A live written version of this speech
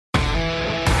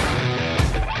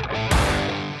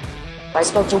I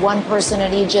spoke to one person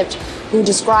in Egypt who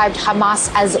described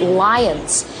Hamas as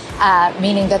lions,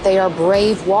 meaning that they are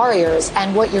brave warriors.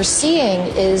 And what you're seeing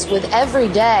is with every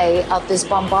day of this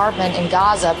bombardment in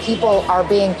Gaza, people are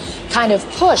being kind of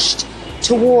pushed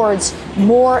towards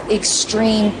more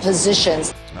extreme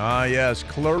positions. Ah, yes,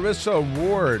 Clarissa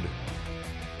Ward.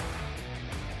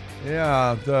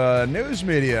 Yeah, the news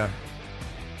media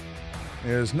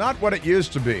is not what it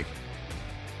used to be.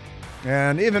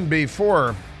 And even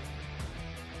before,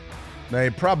 they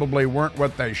probably weren't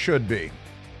what they should be.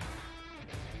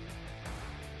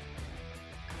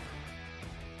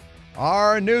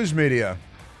 Our news media,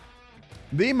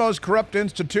 the most corrupt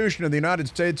institution in the United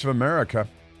States of America,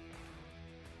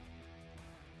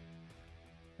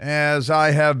 as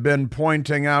I have been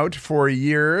pointing out for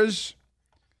years.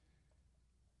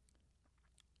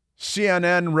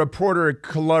 CNN reporter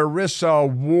Clarissa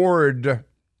Ward.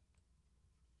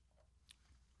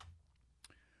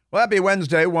 Well, happy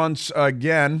Wednesday once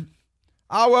again.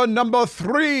 Hour number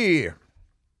 3.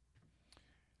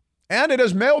 And it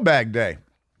is Mailbag Day.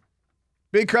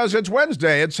 Because it's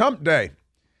Wednesday, it's hump day.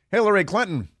 Hillary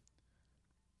Clinton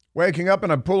waking up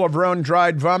in a pool of her own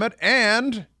dried vomit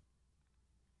and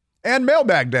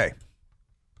Mailbag Day.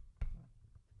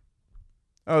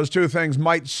 Those two things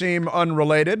might seem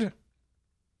unrelated.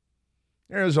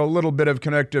 There's a little bit of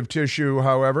connective tissue,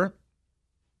 however.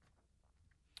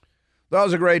 That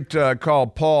was a great call,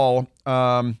 Paul.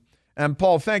 And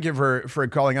Paul, thank you for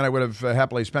calling in. I would have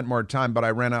happily spent more time, but I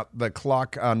ran out the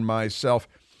clock on myself.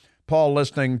 Paul,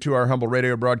 listening to our humble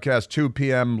radio broadcast, 2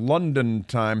 p.m. London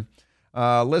time,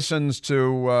 listens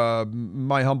to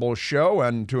my humble show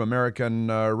and to American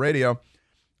radio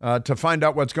to find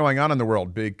out what's going on in the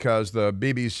world, because the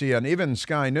BBC and even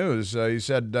Sky News, he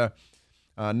said,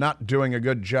 not doing a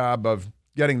good job of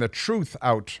getting the truth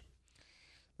out.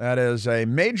 That is a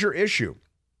major issue.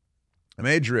 A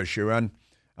major issue. And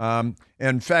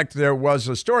in fact, there was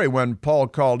a story when Paul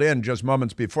called in just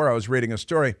moments before. I was reading a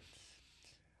story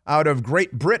out of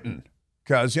Great Britain,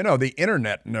 because, you know, the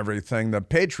internet and everything, the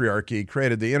patriarchy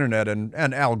created the internet, and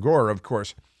Al Gore, of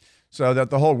course, so that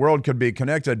the whole world could be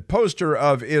connected. Poster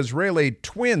of Israeli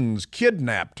twins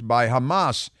kidnapped by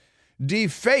Hamas,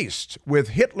 defaced with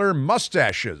Hitler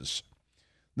mustaches.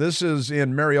 This is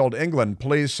in merry old England.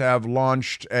 Police have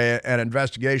launched an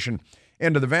investigation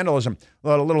into the vandalism.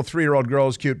 A little 3-year-old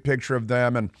girl's cute picture of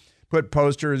them, and put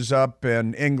posters up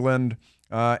in England.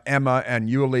 Emma and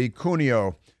Yuli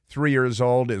Cuneo, 3 years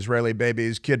old, Israeli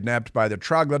babies kidnapped by the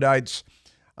troglodytes.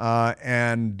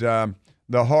 And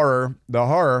the horror.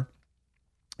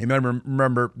 You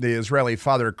remember the Israeli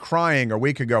father crying a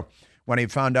week ago when he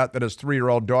found out that his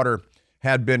 3-year-old daughter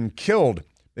had been killed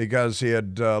because he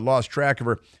had lost track of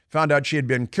her. Found out she had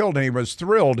been killed, and he was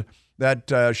thrilled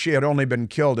that she had only been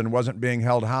killed and wasn't being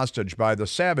held hostage by the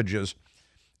savages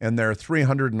in their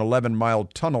 311-mile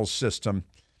tunnel system.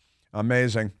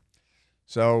 Amazing.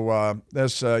 So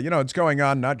this, it's going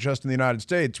on not just in the United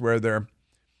States, where they're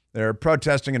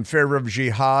protesting in favor of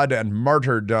jihad and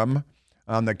martyrdom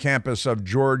on the campus of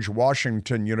George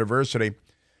Washington University,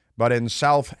 but in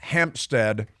South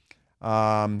Hampstead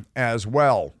as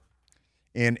well,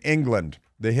 in England,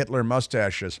 the Hitler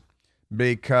mustaches,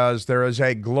 because there is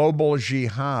a global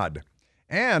jihad.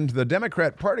 And the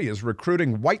Democrat Party is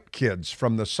recruiting white kids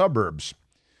from the suburbs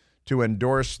to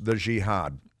endorse the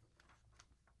jihad.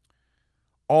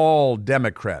 All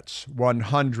Democrats,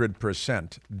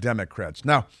 100% Democrats.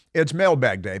 Now, it's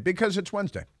Mailbag Day because it's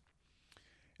Wednesday.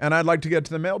 And I'd like to get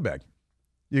to the mailbag.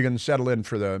 You can settle in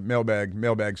for the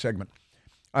mailbag segment.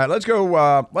 All right, let's go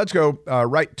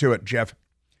right to it, Jeff.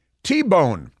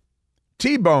 T-Bone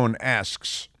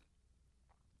asks,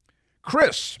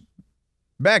 Chris,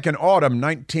 back in autumn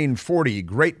 1940,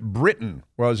 Great Britain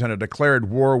was in a declared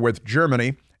war with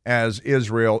Germany, as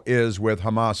Israel is with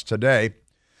Hamas today.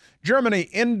 Germany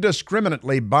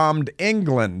indiscriminately bombed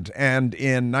England, and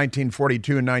in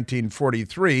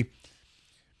 1942-1943,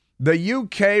 the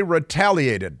UK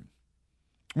retaliated.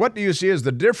 What do you see as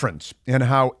the difference in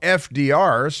how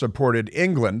FDR supported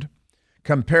England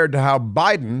compared to how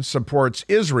Biden supports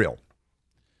Israel?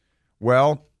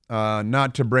 Well,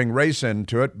 not to bring race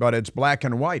into it, but it's black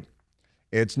and white.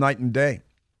 It's night and day.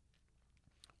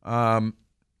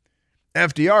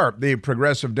 FDR, the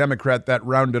progressive Democrat that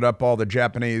rounded up all the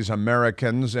Japanese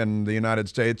Americans in the United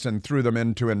States and threw them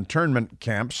into internment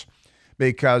camps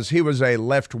because he was a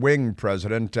left-wing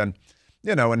president, and,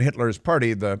 in Hitler's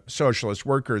party, the Socialist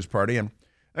Workers' Party, and,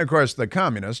 of course, the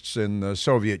communists in the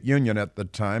Soviet Union at the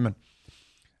time.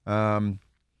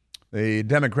 The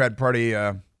Democrat Party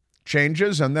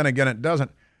changes, and then again it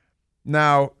doesn't.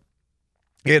 Now,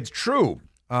 it's true.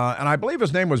 and I believe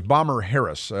his name was Bomber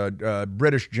Harris, a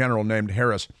British general named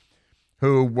Harris,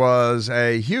 who was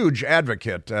a huge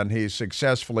advocate, and he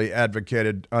successfully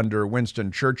advocated under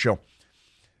Winston Churchill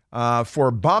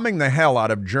for bombing the hell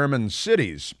out of German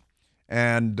cities.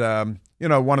 And,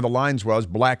 one of the lines was,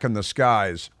 blacken the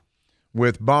skies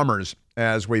with bombers.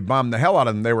 As we bombed the hell out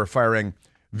of them, they were firing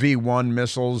V-1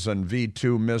 missiles and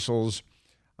V-2 missiles,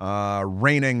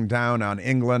 raining down on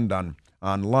England, on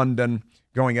London,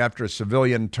 going after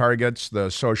civilian targets. The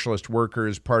Socialist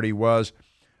Workers' Party was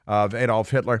of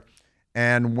Adolf Hitler.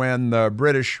 And when the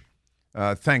British,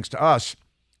 thanks to us,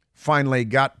 finally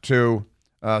got to,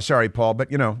 sorry, Paul, but,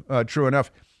 true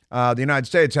enough, the United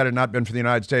States, had it not been for the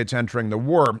United States entering the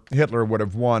war, Hitler would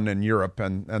have won in Europe,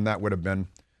 and that would have been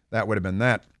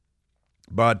that.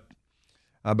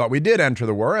 But we did enter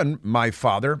the war, and my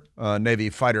father, a Navy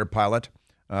fighter pilot,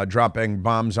 dropping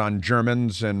bombs on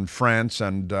Germans in France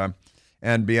and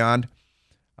beyond.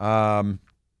 God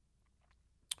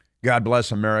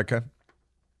bless America.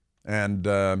 And,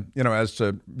 as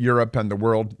to Europe and the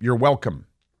world, you're welcome.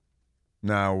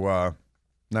 Now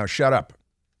shut up.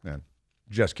 Man,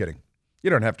 just kidding. You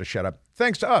don't have to shut up.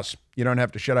 Thanks to us, you don't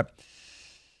have to shut up.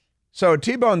 So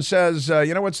T-Bone says,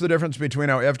 what's the difference between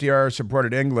how FDR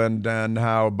supported England and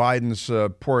how Biden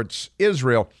supports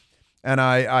Israel? And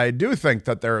I do think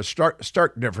that there are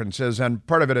stark differences, and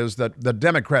part of it is that the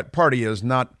Democrat Party is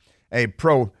not a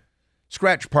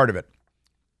pro-scratch part of it.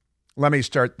 Let me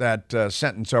start that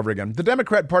sentence over again. The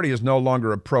Democrat Party is no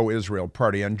longer a pro-Israel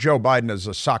party, and Joe Biden is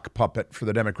a sock puppet for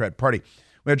the Democrat Party,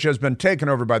 which has been taken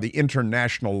over by the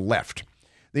international left.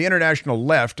 The international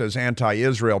left is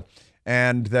anti-Israel,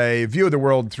 and they view the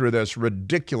world through this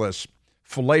ridiculous,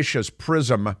 fallacious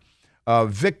prism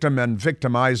of victim and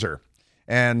victimizer.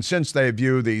 And since they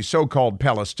view the so-called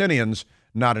Palestinians,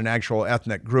 not an actual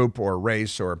ethnic group or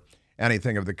race or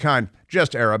anything of the kind,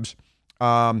 just Arabs,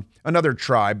 another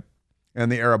tribe in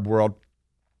the Arab world.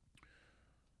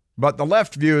 But the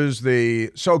left views the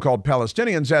so-called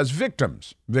Palestinians as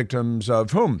victims. Victims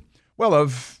of whom? Well,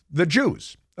 of the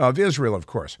Jews, of Israel, of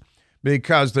course.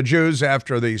 Because the Jews,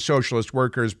 after the Socialist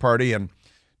Workers' Party in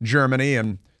Germany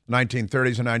in the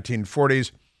 1930s and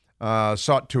 1940s,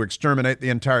 sought to exterminate the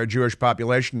entire Jewish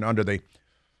population under the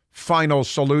final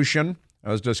solution.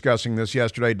 I was discussing this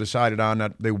yesterday, decided on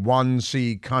at the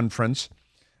Wannsee Conference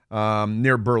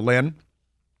near Berlin.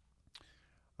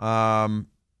 The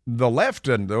left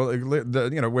and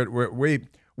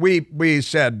we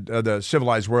said the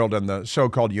civilized world and the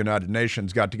so-called United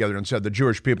Nations got together and said the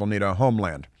Jewish people need a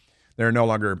homeland. They're no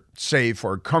longer safe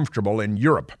or comfortable in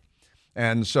Europe,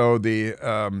 and so the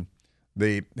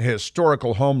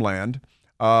historical homeland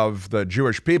of the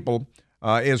Jewish people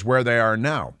is where they are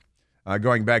now.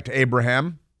 Going back to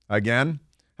Abraham again,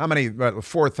 how many?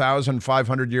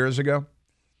 4,500 years ago,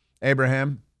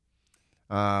 Abraham.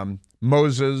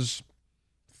 Moses,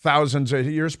 thousands.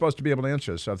 You're supposed to be able to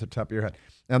answer this off the top of your head.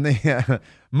 And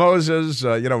Moses,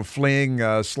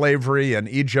 fleeing slavery in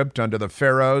Egypt under the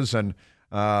pharaohs and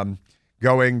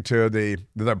going to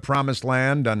the promised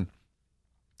land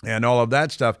and all of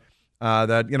that stuff.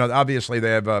 Obviously they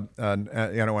have a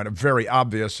very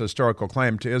obvious historical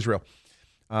claim to Israel.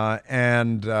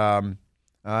 And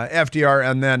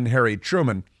FDR and then Harry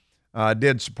Truman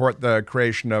did support the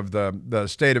creation of the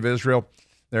State of Israel.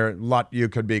 There are a lot you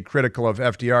could be critical of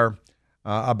FDR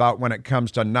about when it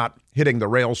comes to not hitting the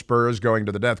rail spurs, going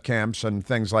to the death camps and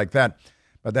things like that.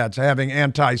 But that's having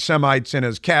anti-Semites in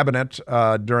his cabinet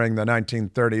during the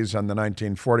 1930s and the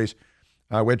 1940s,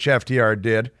 which FDR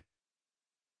did.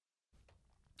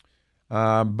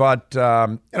 But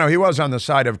he was on the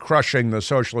side of crushing the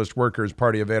Socialist Workers'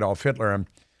 Party of Adolf Hitler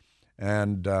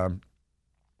and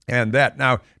that.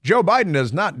 Now, Joe Biden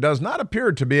does not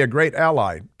appear to be a great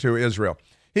ally to Israel.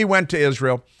 He went to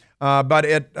Israel, but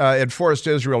it forced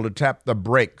Israel to tap the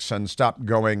brakes and stop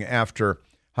going after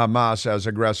Hamas as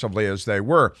aggressively as they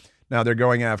were. Now they're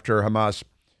going after Hamas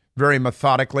very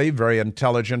methodically, very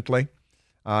intelligently.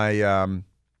 One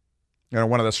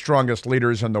of the strongest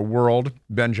leaders in the world,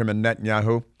 Benjamin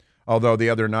Netanyahu, although the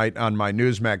other night on my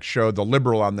Newsmax show, the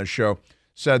liberal on the show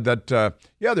said that,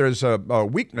 there's a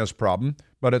weakness problem,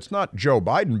 but it's not Joe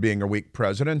Biden being a weak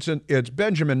president. It's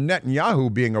Benjamin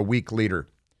Netanyahu being a weak leader.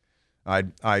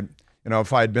 If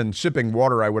I had been sipping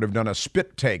water, I would have done a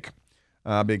spit take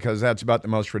because that's about the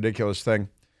most ridiculous thing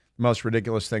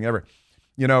ever.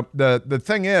 The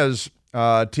thing is,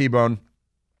 T-Bone,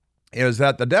 is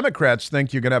that the Democrats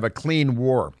think you can have a clean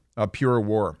war, a pure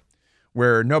war,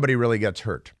 where nobody really gets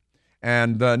hurt.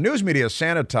 And the news media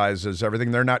sanitizes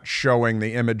everything. They're not showing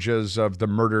the images of the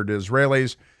murdered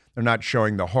Israelis. They're not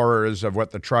showing the horrors of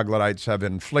what the troglodytes have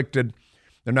inflicted.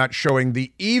 They're not showing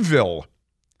the evil,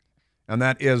 and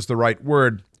that is the right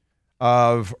word,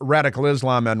 of radical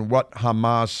Islam and what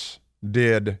Hamas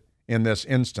did in this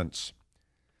instance.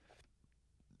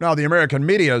 Now, the American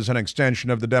media is an extension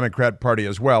of the Democrat Party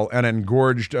as well, an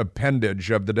engorged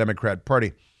appendage of the Democrat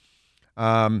Party.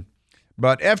 But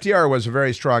FDR was a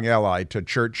very strong ally to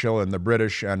Churchill and the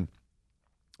British, and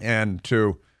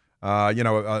to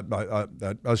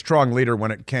a strong leader when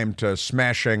it came to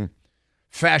smashing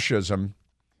fascism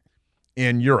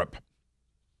in Europe.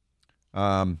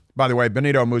 By the way,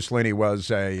 Benito Mussolini was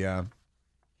a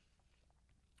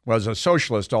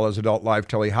socialist all his adult life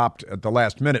till he hopped at the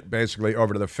last minute, basically,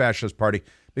 over to the fascist party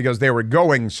because they were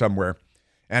going somewhere.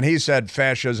 And he said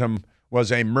fascism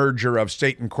was a merger of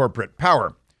state and corporate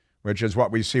power, which is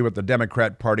what we see with the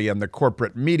Democrat Party and the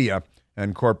corporate media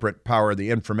and corporate power, the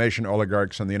information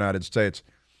oligarchs in the United States.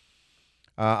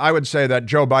 I would say that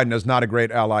Joe Biden is not a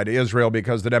great ally to Israel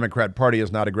because the Democrat Party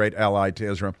is not a great ally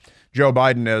to Israel. Joe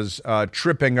Biden is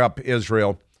tripping up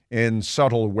Israel in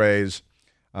subtle ways.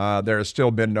 There has still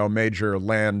been no major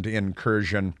land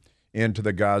incursion into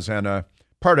the Gaza, and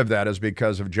part of that is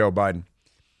because of Joe Biden.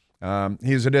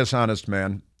 He's a dishonest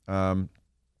man and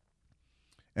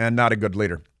not a good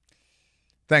leader.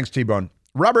 Thanks, T-Bone.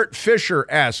 Robert Fisher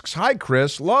asks, "Hi,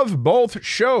 Chris. Love both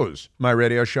shows, my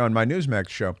radio show and my Newsmax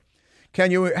show.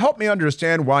 Can you help me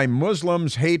understand why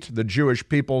Muslims hate the Jewish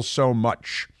people so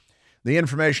much? The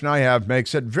information I have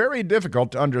makes it very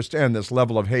difficult to understand this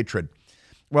level of hatred."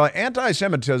 Well,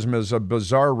 anti-Semitism is a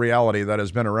bizarre reality that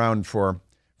has been around for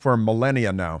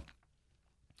millennia now.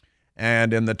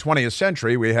 And in the 20th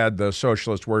century, we had the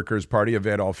Socialist Workers' Party of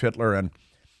Adolf Hitler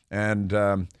and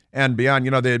beyond.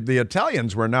 You know, the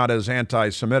Italians were not as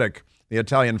anti-Semitic. The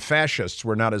Italian fascists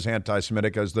were not as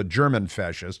anti-Semitic as the German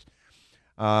fascists.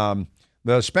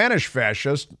 The Spanish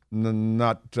fascists,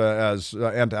 not as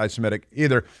anti-Semitic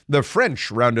either. The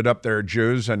French rounded up their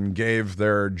Jews and gave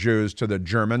their Jews to the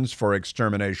Germans for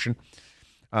extermination.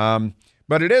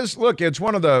 But it is, look, it's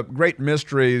one of the great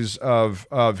mysteries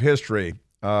of history,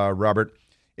 Robert.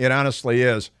 It honestly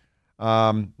is.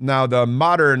 Now, the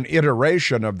modern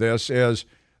iteration of this is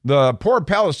the poor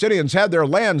Palestinians had their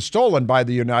land stolen by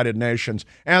the United Nations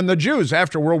and the Jews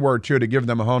after World War II to give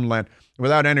them a homeland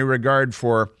without any regard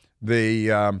for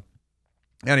the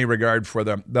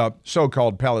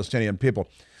so-called Palestinian people.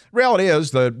 Reality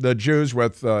is the Jews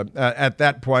with, at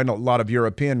that point, a lot of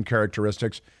European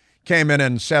characteristics came in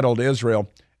and settled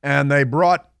Israel, and they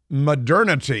brought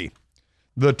modernity,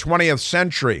 the 20th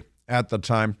century at the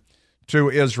time, to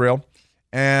Israel.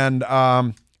 And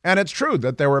it's true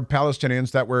that there were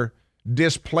Palestinians that were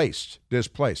displaced.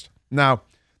 Now,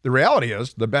 the reality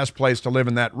is the best place to live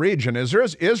in that region is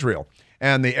Israel.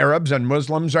 And the Arabs and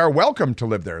Muslims are welcome to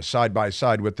live there side by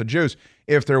side with the Jews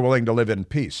if they're willing to live in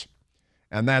peace.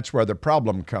 And that's where the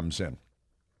problem comes in.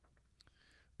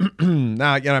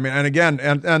 Now, you know, I mean, and again,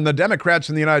 and the Democrats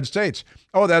in the United States,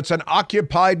 oh, that's an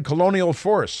occupied colonial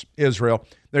force, Israel.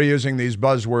 They're using these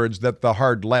buzzwords that the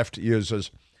hard left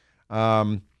uses.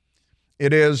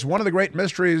 It is one of the great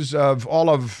mysteries of all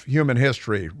of human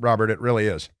history, Robert. It really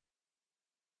is.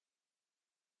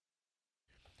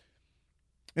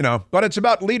 You know, but it's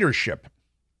about leadership.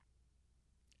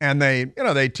 And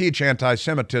they teach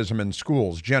anti-Semitism in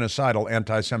schools, genocidal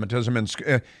anti-Semitism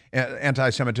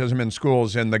in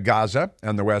schools in the Gaza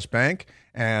and the West Bank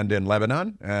and in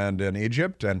Lebanon and in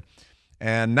Egypt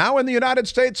and now in the United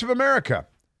States of America.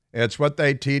 It's what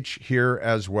they teach here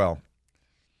as well.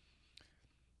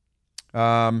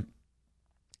 Now,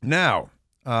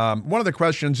 one of the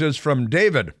questions is from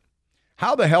David.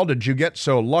 How the hell did you get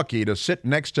so lucky to sit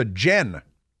next to Jen?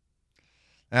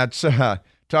 That's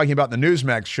talking about the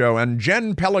Newsmax show and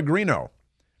Jen Pellegrino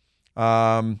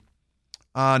on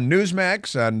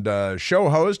Newsmax, and show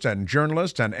host and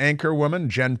journalist and anchor woman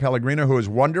Jen Pellegrino, who is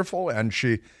wonderful, and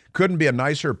she couldn't be a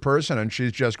nicer person, and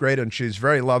she's just great, and she's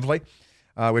very lovely,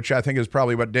 which I think is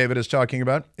probably what David is talking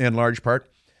about in large part.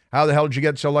 How the hell did you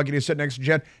get so lucky to sit next to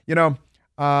Jen? You know,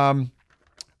 I'm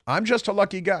just a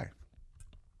lucky guy.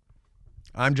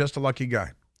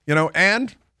 You know,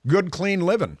 and good, clean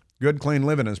living. Good, clean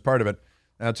living is part of it.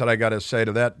 That's what I got to say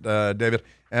to that, David.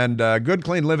 And good,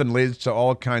 clean living leads to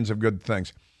all kinds of good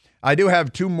things. I do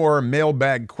have two more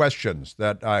mailbag questions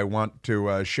that I want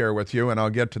to share with you, and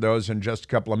I'll get to those in just a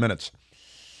couple of minutes.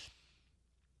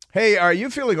 Hey, are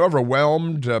you feeling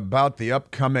overwhelmed about the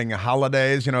upcoming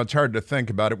holidays? You know, it's hard to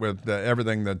think about it with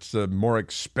everything that's more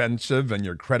expensive, and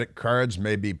your credit cards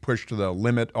may be pushed to the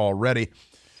limit already.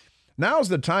 Now's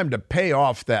the time to pay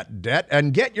off that debt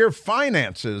and get your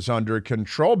finances under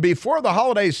control before the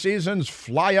holiday seasons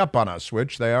fly up on us,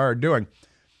 which they are doing.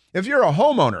 If you're a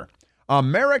homeowner,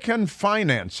 American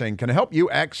Financing can help you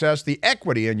access the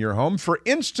equity in your home for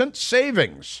instant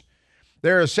savings.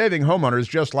 They're saving homeowners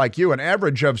just like you an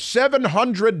average of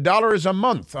 $700 a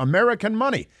month, American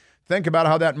money. Think about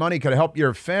how that money could help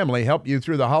your family, help you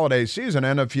through the holiday season.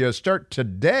 And if you start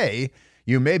today,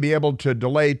 you may be able to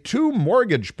delay 2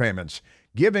 mortgage payments,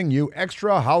 giving you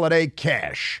extra holiday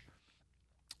cash.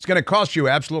 It's going to cost you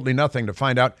absolutely nothing to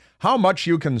find out how much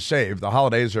you can save. The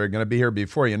holidays are going to be here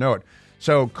before you know it.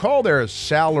 So call their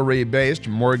salary-based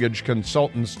mortgage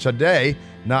consultants today,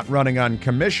 not running on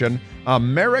commission,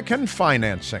 American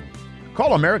Financing.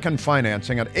 Call American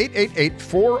Financing at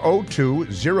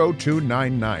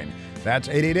 888-402-0299. That's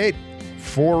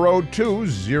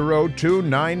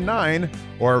 888-402-0299.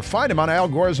 Or find them on Al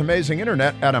Gore's amazing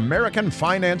internet at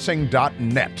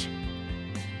americanfinancing.net.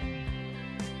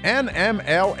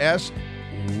 NMLS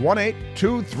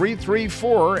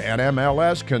 182334 and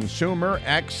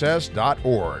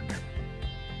MLSconsumeraccess.org.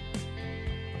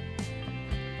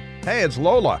 Hey, it's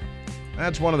Lola.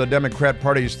 That's one of the Democrat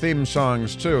Party's theme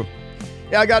songs, too.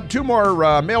 Yeah, I got 2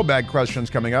 more mailbag questions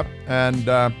coming up, and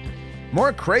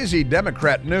more crazy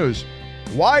Democrat news.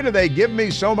 Why do they give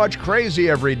me so much crazy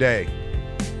every day?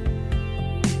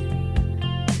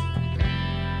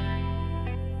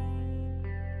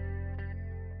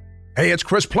 Hey, it's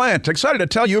Chris Plant, excited to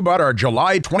tell you about our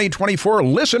July 2024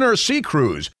 Listener Sea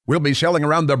Cruise. We'll be sailing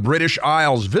around the British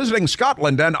Isles, visiting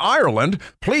Scotland and Ireland.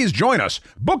 Please join us.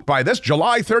 Book by this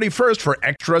July 31st for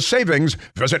extra savings.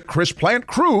 Visit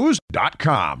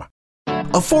ChrisPlantCruise.com.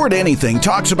 Afford Anything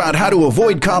talks about how to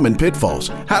avoid common pitfalls,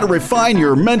 how to refine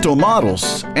your mental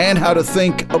models, and how to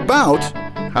think about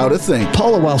how to think.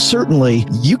 Paula, while certainly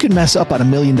you can mess up on $1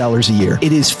 million a year,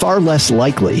 it is far less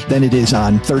likely than it is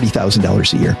on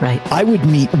 $30,000 a year. Right. I would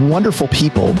meet wonderful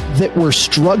people that were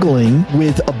struggling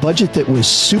with a budget that was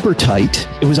super tight.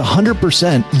 It was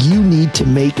 100%. You need to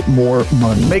make more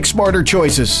money. Make smarter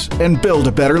choices and build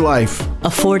a better life.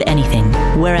 Afford Anything,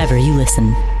 wherever you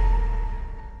listen.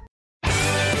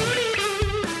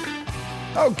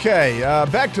 Okay,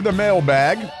 back to the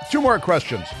mailbag. 2 more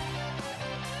questions.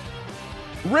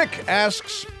 Rick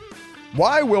asks,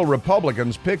 why will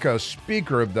Republicans pick a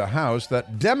Speaker of the House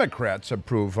that Democrats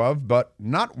approve of, but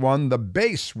not one the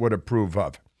base would approve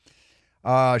of?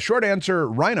 Short answer,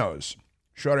 rhinos.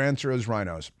 Short answer is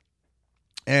rhinos.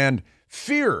 And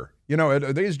fear. You know,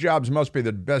 these jobs must be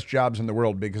the best jobs in the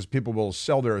world because people will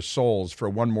sell their souls for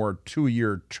one more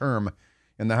 2-year term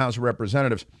in the House of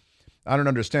Representatives. I don't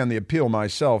understand the appeal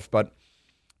myself, but,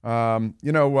 a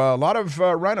lot of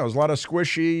rhinos, a lot of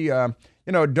squishy,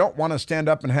 don't want to stand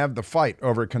up and have the fight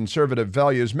over conservative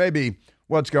values. Maybe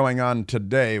what's going on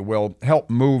today will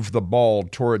help move the ball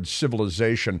towards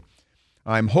civilization.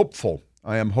 I'm hopeful.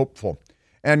 I am hopeful.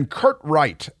 And Kurt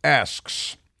Wright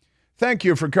asks, thank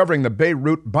you for covering the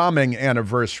Beirut bombing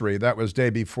anniversary. That was day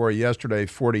before yesterday,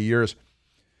 40 years.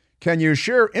 Can you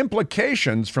share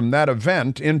implications from that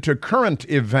event into current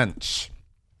events?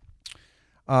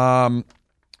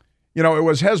 It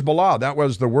was Hezbollah. That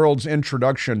was the world's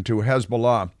introduction to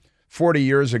Hezbollah. 40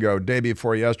 years ago, day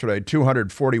before yesterday,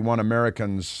 241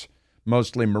 Americans,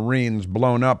 mostly Marines,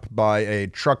 blown up by a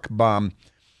truck bomb.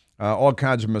 All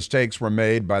kinds of mistakes were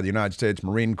made by the United States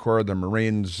Marine Corps. The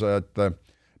Marines at the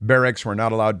barracks were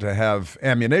not allowed to have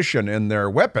ammunition in their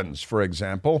weapons, for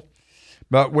example.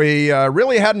 But we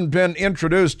really hadn't been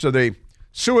introduced to the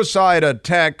suicide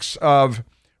attacks of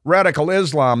radical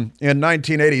Islam in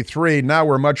 1983. Now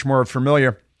we're much more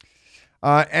familiar.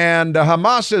 And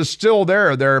Hamas is still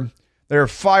there. They're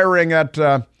firing at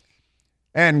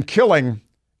and killing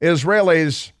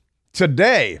Israelis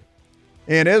today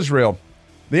in Israel.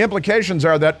 The implications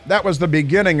are that was the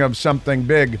beginning of something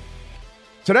big.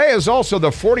 Today is also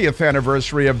the 40th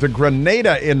anniversary of the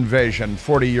Grenada invasion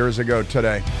 40 years ago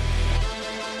today.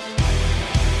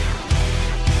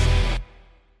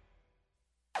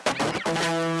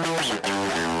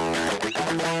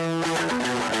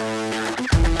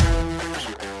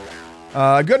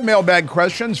 Good mailbag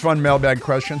questions, fun mailbag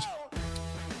questions.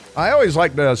 I always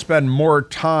like to spend more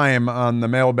time on the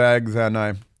mailbag than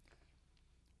I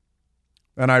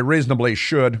reasonably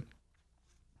should.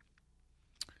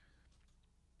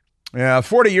 Yeah,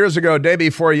 40 years ago, day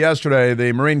before yesterday,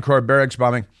 the Marine Corps barracks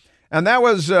bombing. And that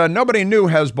was, nobody knew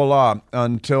Hezbollah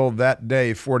until that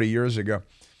day 40 years ago.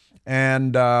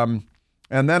 And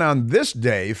then on this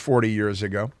day, 40 years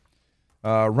ago,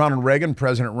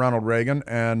 President Ronald Reagan,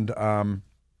 and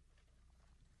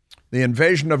the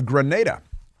invasion of Grenada,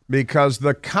 because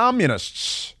the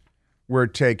communists were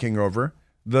taking over.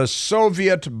 The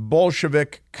Soviet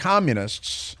Bolshevik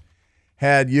communists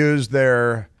had used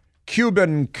their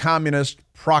Cuban communist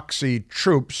proxy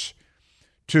troops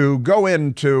to go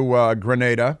into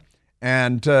Grenada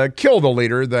and kill the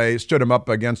leader. They stood him up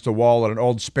against a wall at an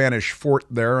old Spanish fort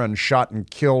there and shot and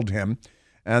killed him,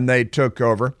 and they took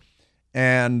over.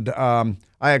 And I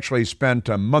actually spent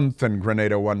a month in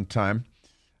Grenada one time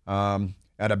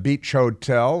at a beach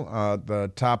hotel, the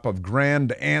top of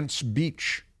Grand Anse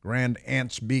Beach,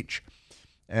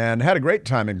 and had a great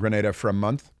time in Grenada for a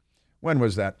month. When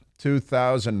was that?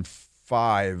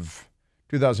 2005.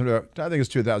 I think it's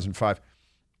 2005.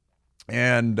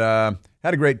 And had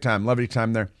a great time, lovely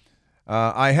time there.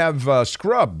 I have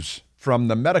scrubs from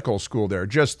the medical school there,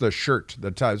 just the shirt,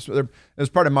 the ties. It's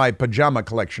part of my pajama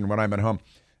collection when I'm at home.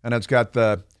 And it's got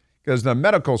because the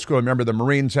medical school, remember the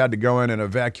Marines had to go in and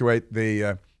evacuate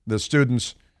the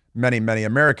students, many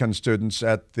American students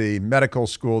at the medical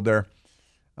school there.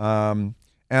 And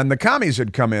the commies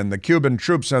had come in, the Cuban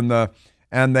troops, and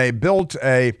they built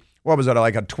like a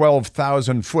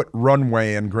 12,000-foot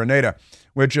runway in Grenada,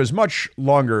 which is much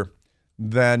longer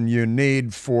than you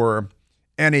need for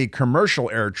any commercial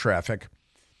air traffic,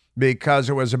 because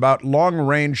it was about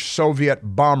long-range Soviet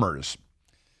bombers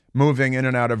moving in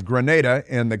and out of Grenada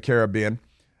in the Caribbean,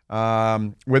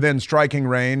 within striking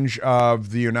range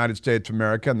of the United States of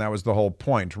America, and that was the whole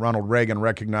point. Ronald Reagan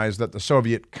recognized that the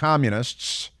Soviet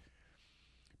communists,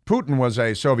 Putin was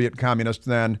a Soviet communist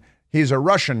then, he's a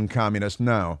Russian communist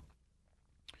now.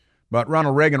 But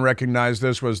Ronald Reagan recognized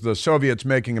this was the Soviets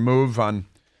making a move on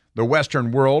the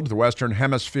Western world, the Western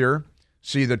Hemisphere,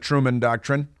 see the Truman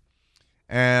Doctrine,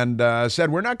 and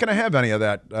said, we're not going to have any of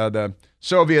that. The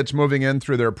Soviets moving in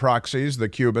through their proxies, the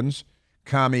Cubans,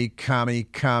 commie.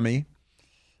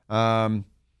 And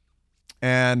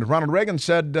Ronald Reagan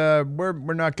said,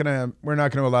 we're not going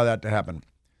to allow that to happen.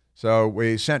 So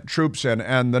we sent troops in,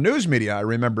 and the news media, I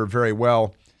remember very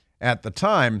well at the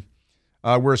time,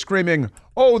 were screaming,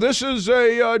 oh, this is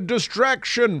a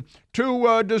distraction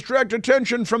to distract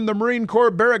attention from the Marine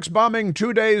Corps barracks bombing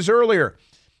 2 days earlier,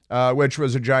 which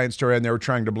was a giant story, and they were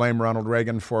trying to blame Ronald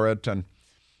Reagan for it. And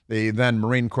the then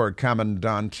Marine Corps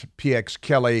Commandant, P.X.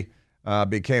 Kelly,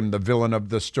 became the villain of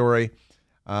the story.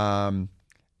 I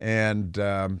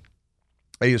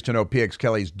used to know P.X.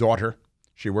 Kelly's daughter.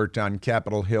 She worked on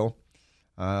Capitol Hill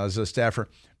as a staffer.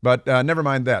 But never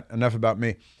mind that. Enough about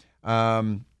me.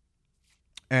 The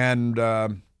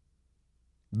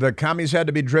commies had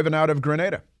to be driven out of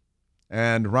Grenada.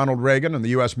 And Ronald Reagan and the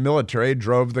U.S. military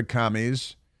drove the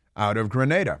commies out of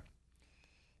Grenada.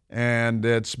 And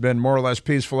it's been more or less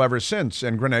peaceful ever since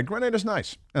in Grenada. Grenada's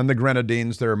nice. And the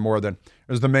Grenadines, there's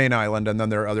the main island, and then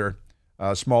there are other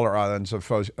smaller islands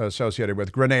associated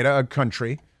with Grenada, a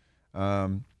country.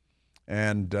 The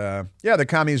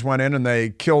commies went in and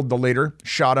they killed the leader,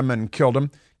 shot him and killed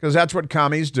him, because that's what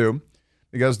commies do,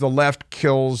 because the left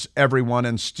kills everyone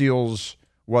and steals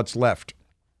what's left.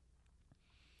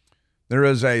 There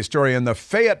is a story in the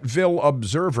Fayetteville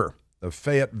Observer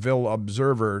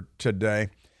today.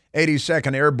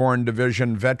 82nd Airborne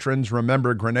Division veterans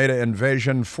remember Grenada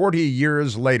invasion 40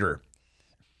 years later.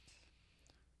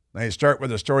 They start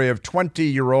with a story of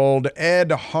 20-year-old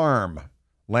Ed Harm,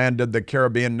 landed the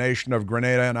Caribbean nation of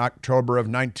Grenada in October of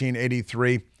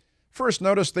 1983. First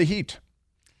noticed the heat.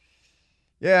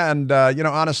 Yeah, and,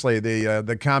 honestly,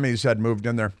 the commies had moved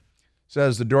in there.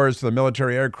 Says the doors to the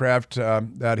military aircraft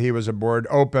that he was aboard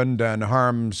opened, and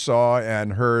Harm saw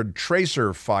and heard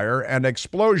tracer fire and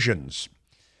explosions.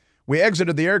 We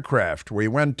exited the aircraft. We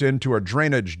went into a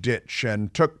drainage ditch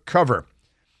and took cover.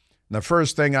 And the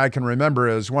first thing I can remember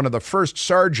is one of the first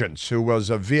sergeants, who was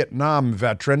a Vietnam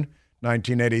veteran,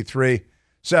 1983,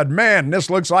 said, "Man, this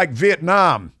looks like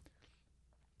Vietnam."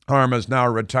 Harm is now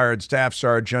a retired staff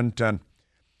sergeant and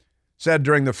said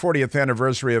during the 40th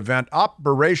anniversary event,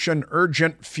 Operation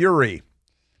Urgent Fury,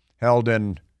 held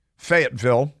in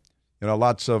Fayetteville,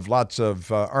 lots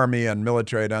of Army and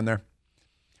military down there.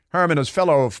 Harm and his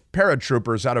fellow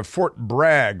paratroopers out of Fort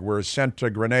Bragg were sent to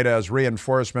Grenada as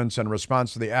reinforcements in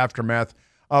response to the aftermath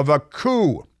of a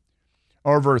coup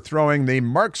overthrowing the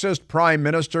Marxist Prime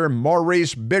Minister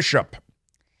Maurice Bishop.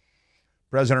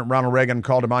 President Ronald Reagan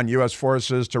called upon U.S.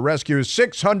 forces to rescue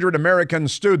 600 American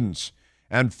students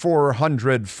and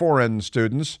 400 foreign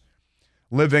students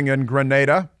living in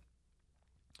Grenada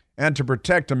and to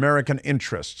protect American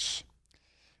interests.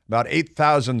 About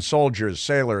 8,000 soldiers,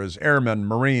 sailors, airmen,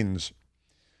 Marines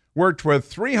worked with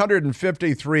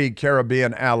 353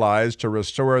 Caribbean allies to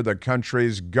restore the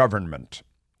country's government.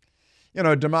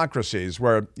 Democracies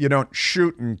where you don't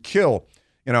shoot and kill,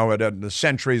 at the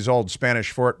centuries-old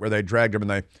Spanish fort where they dragged them,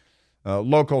 and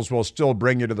locals will still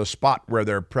bring you to the spot where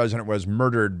their president was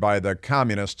murdered by the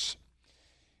communists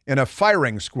in a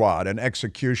firing squad, an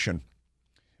execution.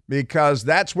 because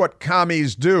that's what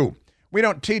commies do. We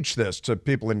don't teach this to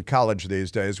people in college these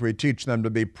days. We teach them to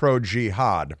be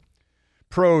pro-jihad,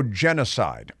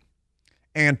 pro-genocide,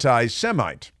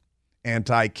 anti-Semite,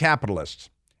 anti-capitalist,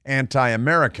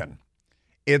 anti-American.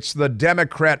 It's the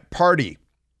Democrat Party.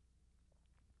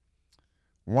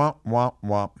 Womp, womp,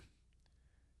 womp.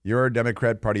 Your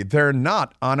Democrat Party. They're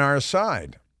not on our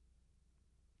side.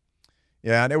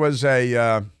 Yeah, and it was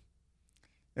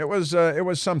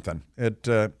something. It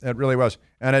really was.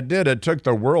 And it took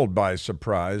the world by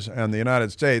surprise, and the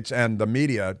United States and the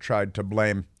media tried to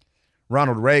blame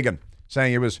Ronald Reagan,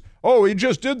 saying he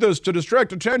just did this to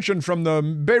distract attention from the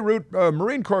Beirut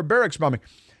Marine Corps barracks bombing.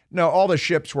 No, all the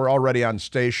ships were already on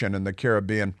station in the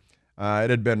Caribbean. It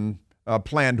had been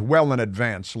planned well in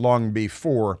advance, long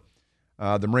before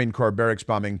the Marine Corps barracks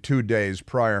bombing 2 days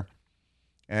prior.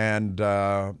 And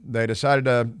they decided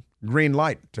to green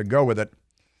light to go with it,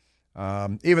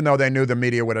 even though they knew the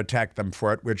media would attack them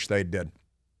for it, which they did.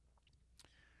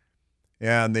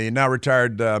 And the now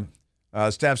retired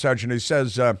staff sergeant, who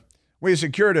says, we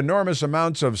secured enormous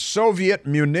amounts of Soviet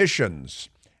munitions,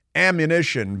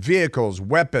 ammunition, vehicles,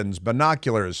 weapons,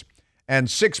 binoculars,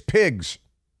 and 6 pigs.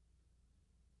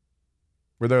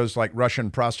 Were those like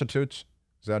Russian prostitutes?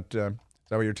 Is that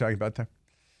what you're talking about there?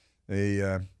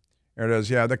 There it is.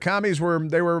 Yeah, the commies were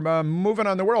moving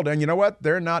on the world. And you know what?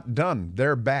 They're not done.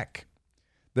 They're back.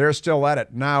 They're still at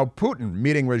it. Now, Putin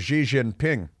meeting with Xi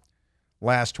Jinping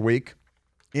last week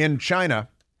in China.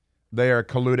 They are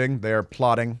colluding. They are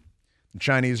plotting. The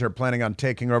Chinese are planning on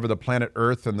taking over the planet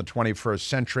Earth in the 21st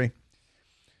century.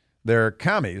 They're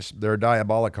commies. They're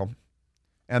diabolical.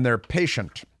 And they're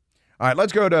patient. All right,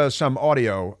 let's go to some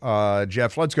audio,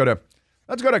 Jeff. Let's go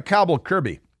to Cobble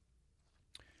Kirby.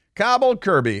 Cobble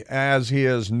Kirby, as he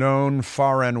is known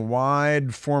far and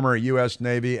wide, former U.S.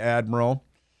 Navy Admiral.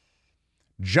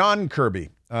 John Kirby,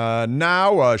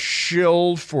 now a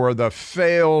shill for the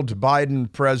failed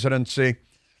Biden presidency,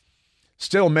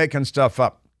 still making stuff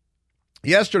up.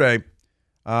 Yesterday,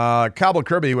 Cobble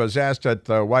Kirby was asked at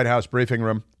the White House briefing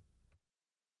room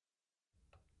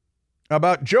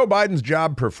about Joe Biden's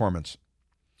job performance.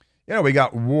 You know, we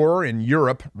got war in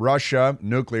Europe, Russia,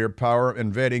 nuclear power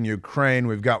invading Ukraine.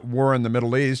 We've got war in the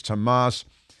Middle East, Hamas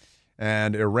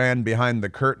and Iran behind the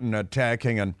curtain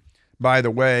attacking. And by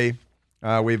the way,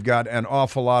 we've got an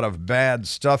awful lot of bad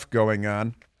stuff going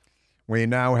on. We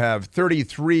now have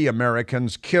 33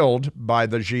 Americans killed by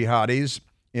the jihadis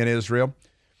in Israel,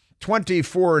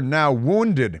 24 now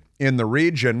wounded in the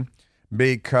region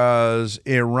because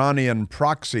Iranian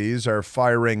proxies are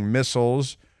firing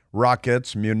missiles,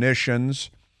 rockets,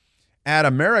 munitions at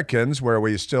Americans, where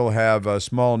we still have a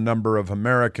small number of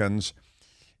Americans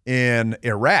in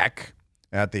Iraq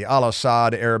at the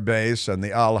Al-Assad Air Base and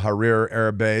the Al-Harir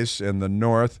Air Base in the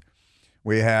north.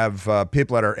 We have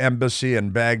people at our embassy in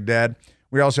Baghdad.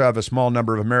 We also have a small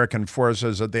number of American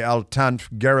forces at the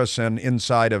Al-Tanf garrison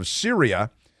inside of Syria,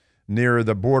 near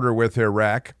the border with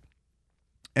Iraq.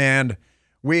 And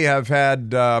we have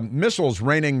had missiles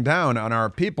raining down on our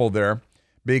people there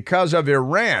because of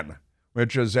Iran,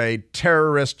 which is a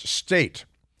terrorist state.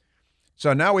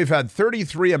 So now we've had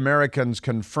 33 Americans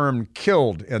confirmed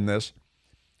killed in this,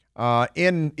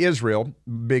 in Israel,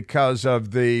 because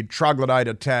of the troglodyte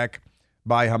attack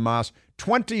by Hamas.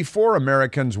 24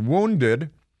 Americans wounded.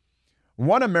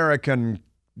 1 American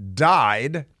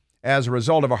died as a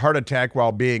result of a heart attack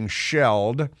while being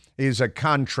shelled. He's a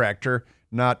contractor,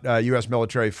 not U.S.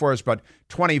 military force, but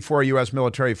 24 U.S.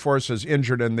 military forces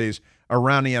injured in these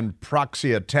Iranian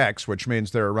proxy attacks, which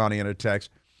means they're Iranian attacks.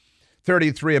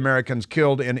 33 Americans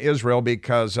killed in Israel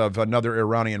because of another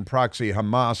Iranian proxy,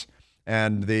 Hamas,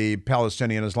 and the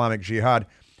Palestinian Islamic Jihad.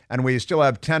 And we still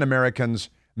have 10 Americans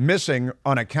missing,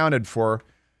 unaccounted for,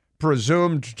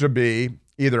 presumed to be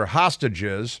either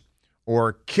hostages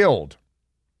or killed.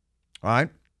 All right?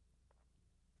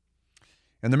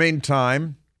 In the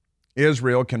meantime,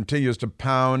 Israel continues to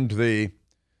pound the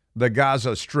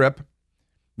Gaza Strip.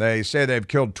 They say they've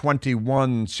killed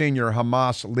 21 senior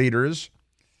Hamas leaders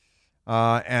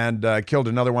and killed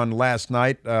another one last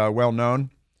night,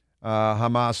 well-known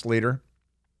Hamas leader.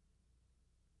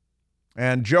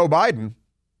 And Joe Biden,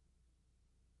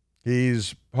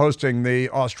 he's hosting the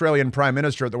Australian Prime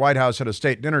Minister at the White House at a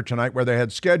state dinner tonight, where they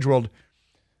had scheduled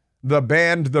the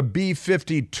band, the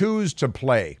B-52s, to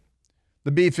play.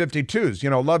 The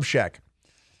B-52s, Love Shack.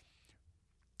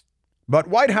 But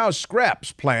White House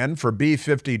scraps plan for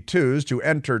B-52s to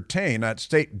entertain at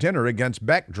state dinner against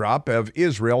backdrop of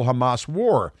Israel-Hamas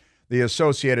war, the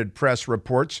Associated Press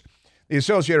reports. The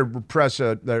Associated Press,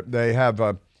 they have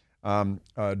a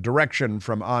direction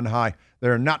from on high.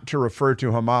 They're not to refer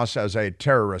to Hamas as a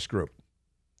terrorist group.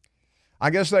 I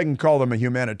guess they can call them a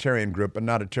humanitarian group, but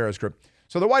not a terrorist group.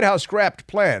 So the White House scrapped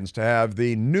plans to have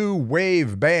the new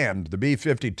wave band, the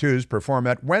B-52s, perform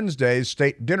at Wednesday's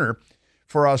state dinner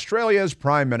for Australia's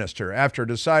Prime Minister after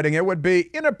deciding it would be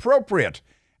inappropriate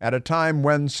at a time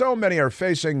when so many are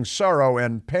facing sorrow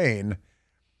and pain,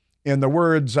 in the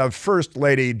words of First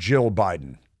Lady Jill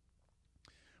Biden.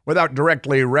 Without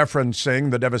directly referencing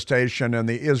the devastation in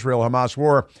the Israel-Hamas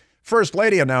war, First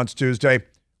Lady announced Tuesday,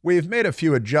 "We've made a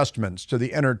few adjustments to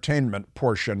the entertainment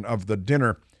portion of the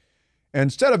dinner.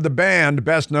 Instead of the band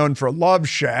best known for Love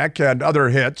Shack and other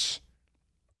hits,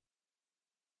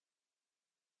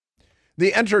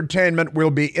 the entertainment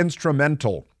will be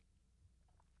instrumental."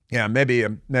 Yeah, maybe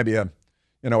a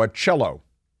cello,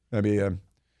 maybe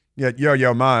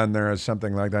Yo-Yo Ma in there or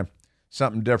something like that,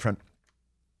 something different.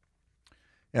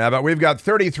 Yeah, but we've got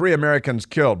 33 Americans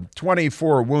killed,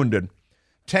 24 wounded,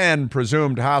 10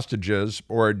 presumed hostages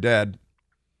or dead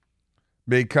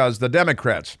because the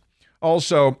Democrats.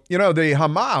 Also, the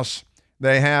Hamas,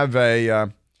 they have a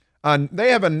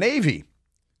navy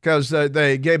because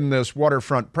they gave them this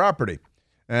waterfront property,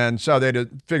 and so they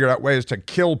figured out ways to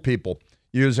kill people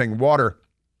using water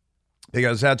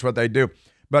because that's what they do.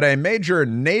 But a major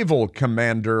naval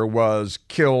commander was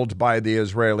killed by the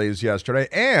Israelis yesterday,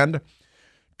 and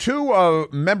two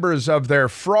members of their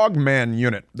Frogman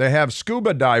unit. They have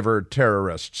scuba diver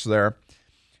terrorists there,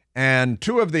 and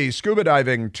two of the scuba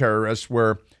diving terrorists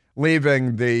were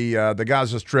leaving the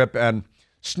Gaza Strip and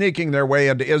sneaking their way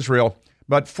into Israel.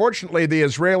 But fortunately, the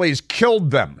Israelis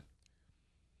killed them.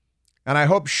 And I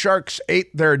hope sharks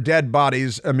ate their dead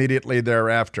bodies immediately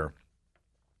thereafter.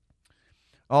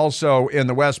 Also, in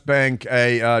the West Bank,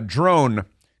 a drone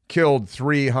killed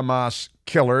 3 Hamas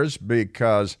killers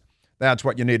because that's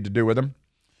what you need to do with them.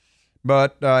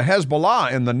 But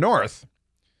Hezbollah in the north,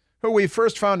 who we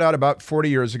first found out about 40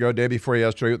 years ago, day before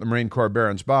yesterday with the Marine Corps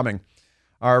Barents bombing,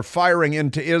 are firing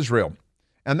into Israel.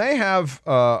 And they have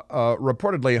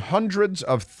reportedly hundreds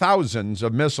of thousands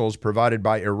of missiles provided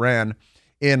by Iran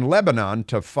in Lebanon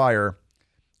to fire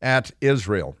at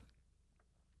Israel.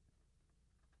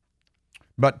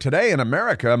 But today in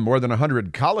America, more than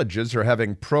 100 colleges are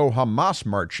having pro-Hamas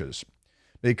marches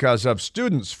because of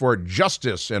Students for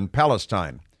Justice in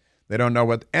Palestine. They don't know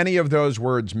what any of those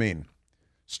words mean.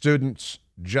 Students,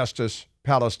 justice,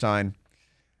 Palestine.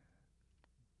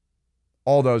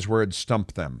 All those words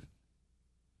stump them.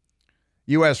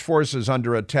 U.S. forces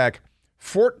under attack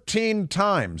 14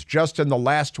 times just in the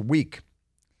last week.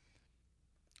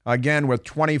 Again, with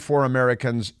 24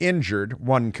 Americans injured,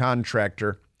 one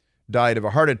contractor died of a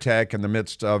heart attack in the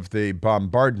midst of the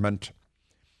bombardment.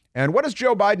 And what is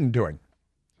Joe Biden doing?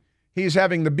 He's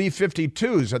having the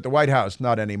B-52s at the White House,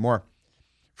 not anymore,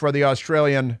 for the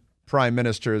Australian Prime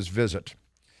Minister's visit.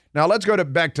 Now let's go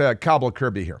back to Cobble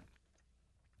Kirby here.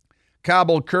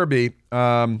 Cobble Kirby,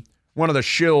 one of the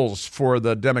shills for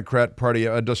the Democrat Party,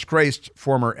 a disgraced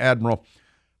former admiral.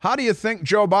 How do you think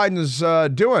Joe Biden's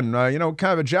doing? What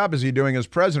kind of a job is he doing as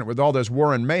president with all this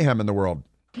war and mayhem in the world?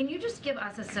 Can you just give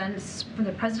us a sense from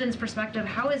the president's perspective,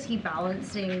 how is he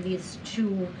balancing these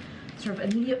two sort of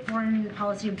immediate foreign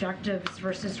policy objectives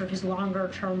versus sort of his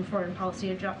longer-term foreign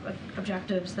policy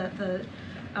objectives that the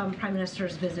Prime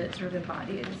Minister's visit sort of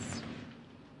embodies?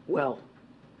 Well,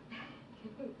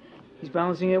 he's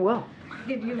balancing it well.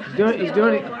 He's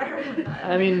doing it.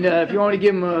 I mean, if you want to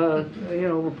give him a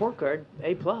report card,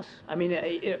 A+. I mean,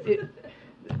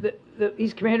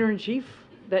 he's commander-in-chief.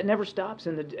 That never stops,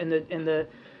 and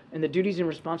the duties and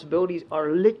responsibilities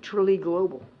are literally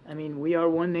global. I mean, we are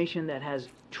one nation that has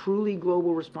truly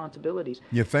global responsibilities.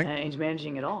 You think? And he's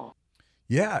managing it all.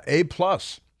 Yeah, A+.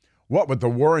 What with the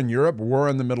war in Europe, war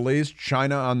in the Middle East,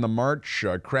 China on the march,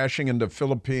 crashing into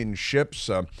Philippine ships,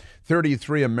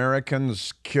 33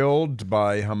 Americans killed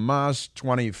by Hamas,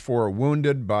 24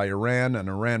 wounded by Iran and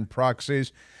Iran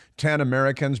proxies, 10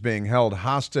 Americans being held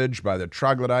hostage by the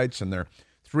troglodytes and their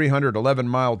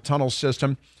 311-mile tunnel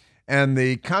system, and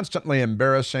the constantly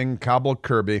embarrassing Cobble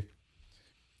Kirby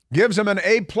gives him an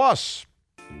A+.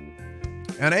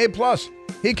 An A+.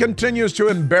 He continues to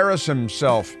embarrass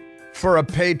himself for a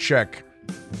paycheck.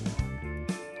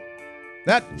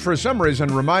 That, for some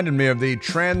reason, reminded me of the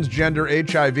transgender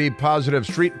HIV-positive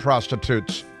street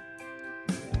prostitutes.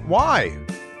 Why?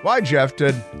 Why, Jeff,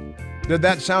 did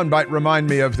that soundbite remind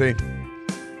me of the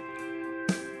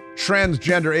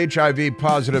transgender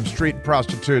HIV-positive street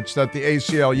prostitutes that the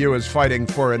ACLU is fighting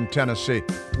for in Tennessee?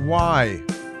 Why?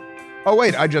 Oh,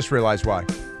 wait, I just realized why.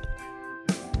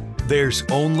 There's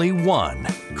only one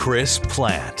Chris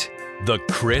Plant. The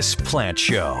Chris Plant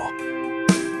Show.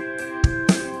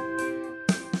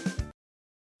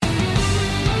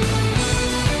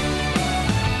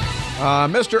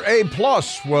 Mr. A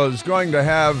Plus was going to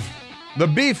have the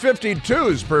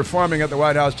B-52s performing at the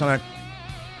White House tonight.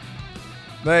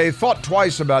 They thought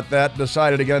twice about that,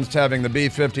 decided against having the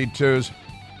B-52s.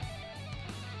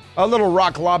 A little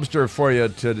rock lobster for you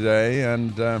today,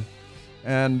 and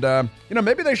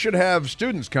maybe they should have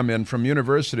students come in from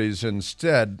universities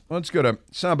instead. Let's go to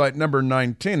soundbite number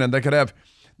 19, and they could have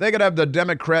the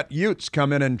Democrat Utes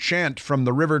come in and chant "From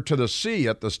the River to the Sea"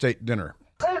 at the state dinner.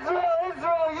 Israel,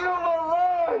 Israel, you will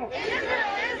learn. Israel,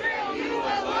 Israel, you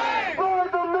will learn. For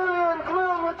the millions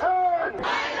will return.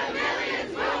 By the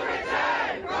millions will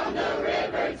return. From the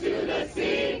river to the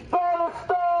sea.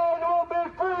 Palestine will be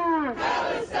free.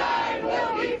 Palestine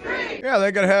will be free. Yeah,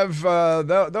 they could have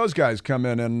those guys come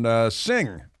in and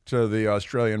sing to the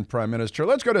Australian Prime Minister.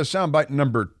 Let's go to soundbite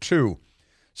number 2.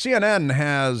 CNN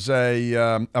has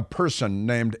a person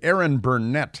named Aaron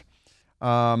Burnett.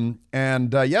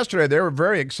 And yesterday they were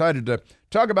very excited to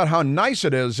talk about how nice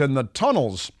it is in the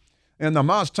tunnels, in the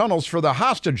Hamas tunnels for the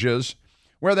hostages,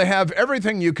 where they have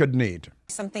everything you could need.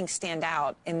 Some things stand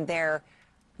out in the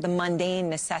mundane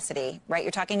necessity, right?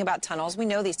 You're talking about tunnels. We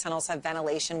know these tunnels have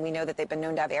ventilation. We know that they've been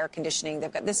known to have air conditioning.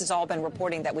 This has all been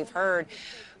reporting that we've heard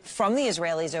from the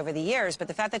Israelis over the years. But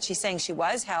the fact that she's saying she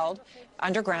was held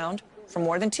underground for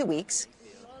more than 2 weeks,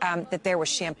 that there was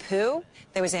shampoo,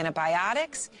 there was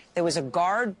antibiotics, there was a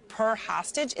guard per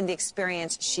hostage in the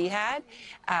experience she had,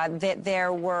 that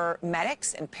there were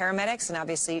medics and paramedics, and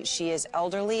obviously she is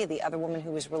elderly. The other woman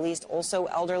who was released also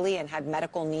elderly and had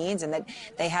medical needs, and that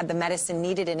they had the medicine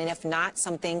needed, and if not,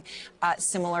 something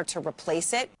similar to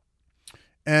replace it.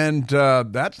 And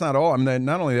that's not all. I mean, they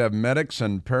not only have medics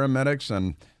and paramedics,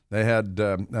 and they had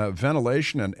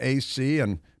ventilation and AC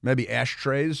and maybe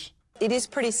ashtrays. It is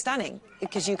pretty stunning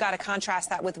because you got to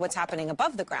contrast that with what's happening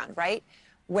above the ground, right?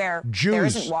 Where Jews. There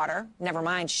isn't water, never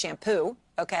mind shampoo,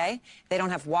 okay? They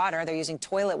don't have water. They're using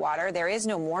toilet water. There is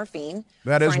no morphine.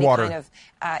 That is for any water. Kind of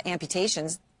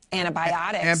amputations,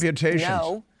 antibiotics. Amputations.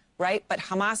 No, right? But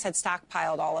Hamas had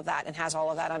stockpiled all of that and has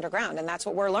all of that underground, and that's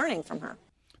what we're learning from her.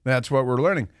 That's what we're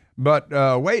learning. But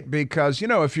wait, because,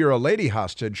 if you're a lady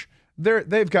hostage,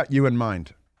 they've got you in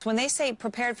mind. When they say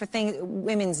prepared for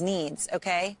women's needs,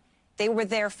 okay? They were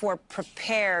therefore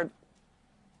prepared.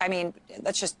 I mean,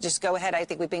 let's just go ahead. I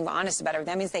think we're being honest about it.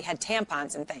 That means they had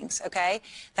tampons and things, okay?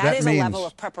 That is a level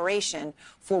of preparation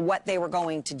for what they were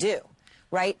going to do,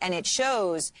 right? And it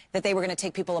shows that they were going to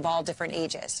take people of all different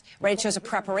ages, right? It shows a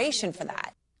preparation for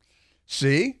that.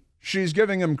 See? She's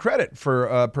giving them credit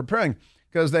for preparing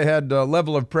because they had a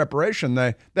level of preparation.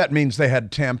 That means they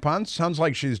had tampons. Sounds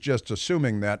like she's just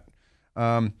assuming that.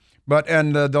 But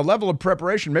the level of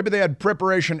preparation, maybe they had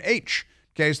preparation H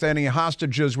in case they had any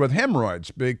hostages with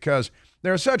hemorrhoids, because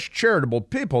they're such charitable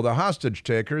people. The hostage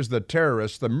takers, the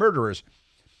terrorists, the murderers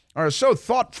are so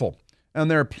thoughtful, and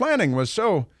their planning was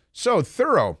so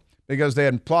thorough because they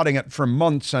had been plotting it for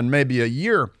months and maybe a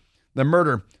year. The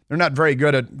murder, they're not very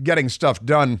good at getting stuff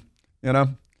done,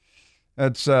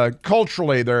 It's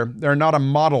culturally, they're not a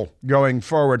model going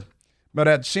forward. But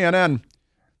at CNN,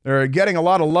 they're getting a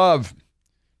lot of love.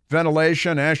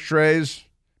 Ventilation, ashtrays,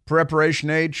 preparation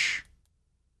H,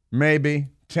 maybe,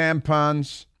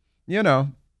 tampons,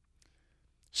 CNN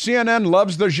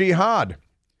loves the jihad.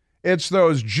 It's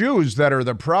those Jews that are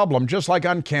the problem, just like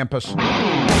on campus.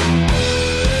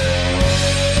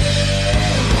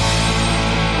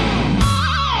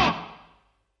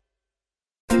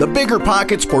 The Bigger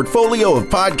Pockets portfolio of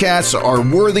podcasts are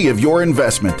worthy of your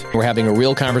investment. We're having a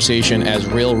real conversation as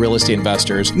real estate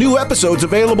investors. New episodes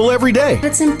available every day.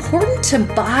 It's important to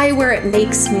buy where it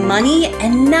makes money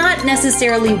and not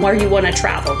necessarily where you want to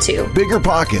travel to. Bigger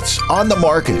Pockets, On the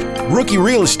Market, Rookie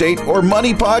Real Estate, or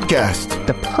Money Podcast.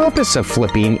 The purpose of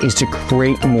flipping is to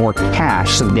create more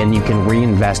cash so then you can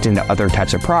reinvest into other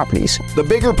types of properties. The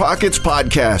Bigger Pockets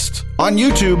Podcast, on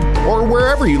YouTube or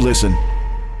wherever you listen.